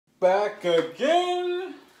Back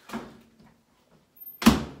again.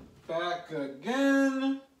 Back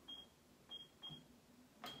again.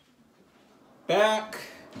 Back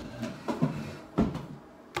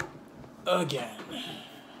again.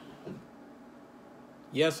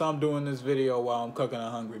 Yes, I'm doing this video while I'm cooking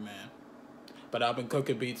a hungry man. But I've been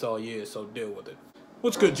cooking beats all year, so deal with it.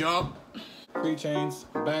 What's good, y'all? 3 Chainz,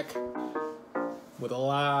 back with a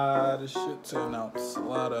lot of shit to announce. A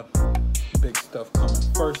lot of big stuff coming.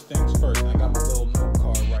 First things first, I got my little note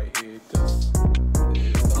card right here because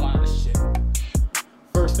there's a lot of shit.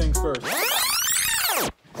 First things first.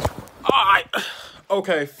 Alright.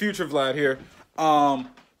 Okay, Future Vlad here.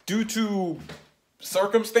 Due to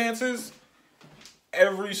circumstances,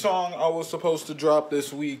 every song I was supposed to drop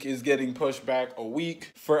this week is getting pushed back a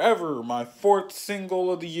week. Forever, my 4th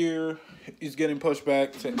single of the year is getting pushed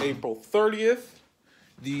back to April 30th.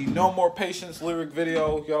 The No More Patience lyric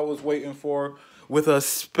video y'all was waiting for with a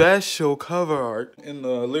special cover art in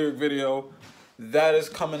the lyric video, that is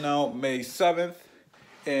coming out May 7th.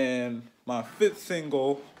 And my 5th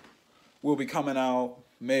single will be coming out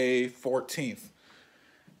May 14th.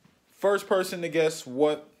 First person to guess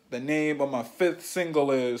what the name of my 5th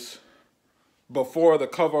single is before the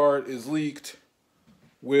cover art is leaked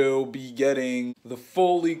will be getting the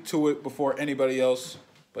full leak to it before anybody else.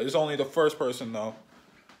 But it's only the first person though.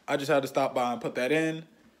 I just had to stop by and put that in.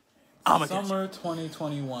 Summer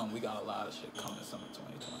 2021. We got a lot of shit coming summer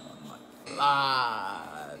 2021. Like, a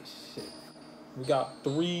lot of shit. We got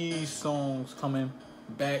 3 songs coming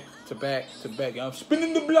back to back to back. I'm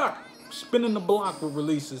spinning the block with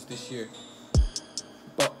releases this year.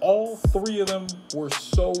 But all 3 of them were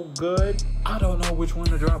so good, I don't know which one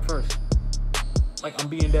to drop first. Like, I'm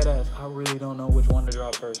being dead ass. I really don't know which one to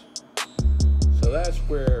drop first. So that's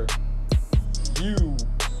where you...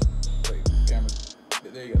 Wait, camera.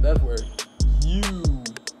 There you go. That's where you...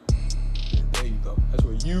 There you go. That's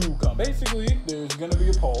where you come. Basically, there's going to be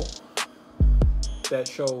a poll that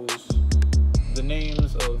shows the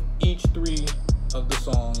names of each 3 of the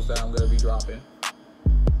songs that I'm going to be dropping.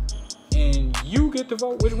 And you get to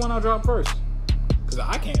vote which one I drop first. Because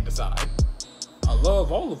I can't decide. I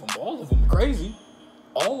love all of them. All of them are crazy.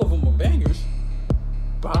 All of them are bangers.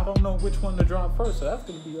 But I don't know which one to drop first. So that's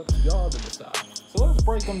going to be up to y'all to decide. So let's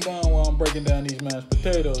break them down while I'm breaking down these mashed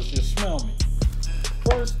potatoes. Just smell me.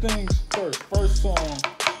 First things first. First song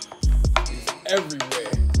is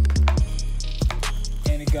Everywhere.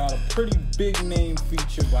 And it got a pretty big name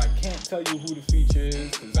feature. But I can't tell you who the feature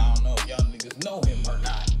is. Because I don't know if y'all niggas know him or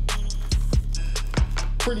not.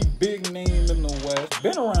 Pretty big name in the West.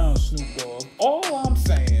 Been around Snoop Dogg. All I'm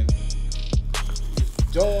saying is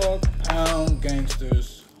Dog Pound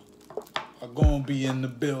Gangsters are gonna be in the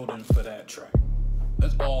building for that track.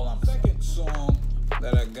 That's all I'm saying. Second song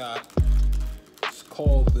that I got is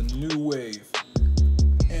called The New Wave.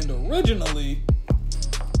 And originally,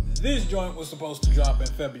 this joint was supposed to drop in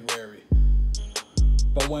February.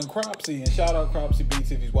 But when Cropsy, and shout out Cropsy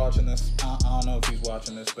Beats if he's watching this. I don't know if he's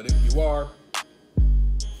watching this, but if you are,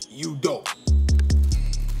 you dope.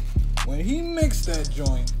 When he mixed that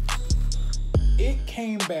joint, it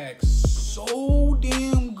came back so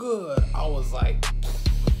damn good. I was like,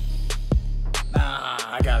 nah,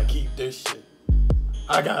 I gotta keep this shit.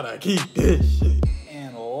 I gotta keep this shit.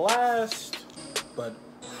 And last, but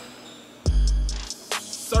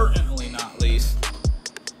certainly not least,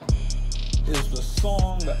 is the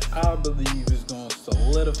song that I believe is gonna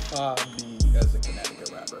solidify me as a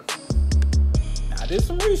Connecticut rapper. I did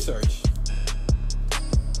some research,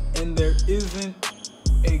 and there isn't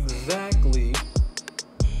exactly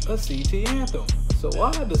a CT anthem. So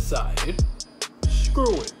I decided,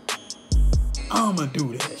 screw it, I'ma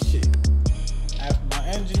do that shit. After my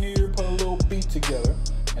engineer put a little beat together,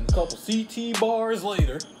 and a couple CT bars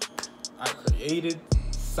later, I created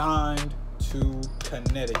Signed to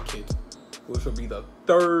Connecticut, which will be the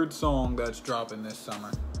 3rd song that's dropping this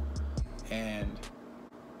summer. And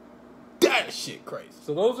that shit crazy.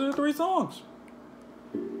 So those are the 3 songs.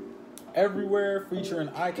 Everywhere featuring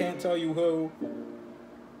I Can't Tell You Who,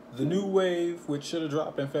 The New Wave, which should have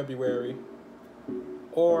dropped in February,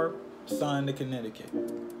 or Signed to Connecticut.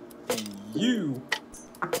 And you,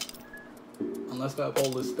 unless that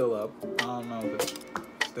poll is still up, I don't know if it's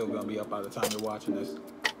still gonna be up by the time you're watching this,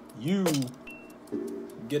 you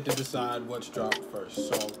get to decide what's dropped first.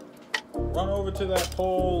 So run over to that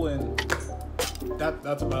poll, and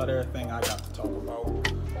that's about everything I got to talk about.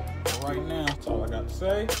 So right now, that's all I got to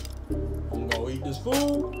say. I'm gonna go eat this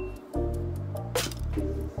food.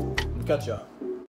 Catch y'all.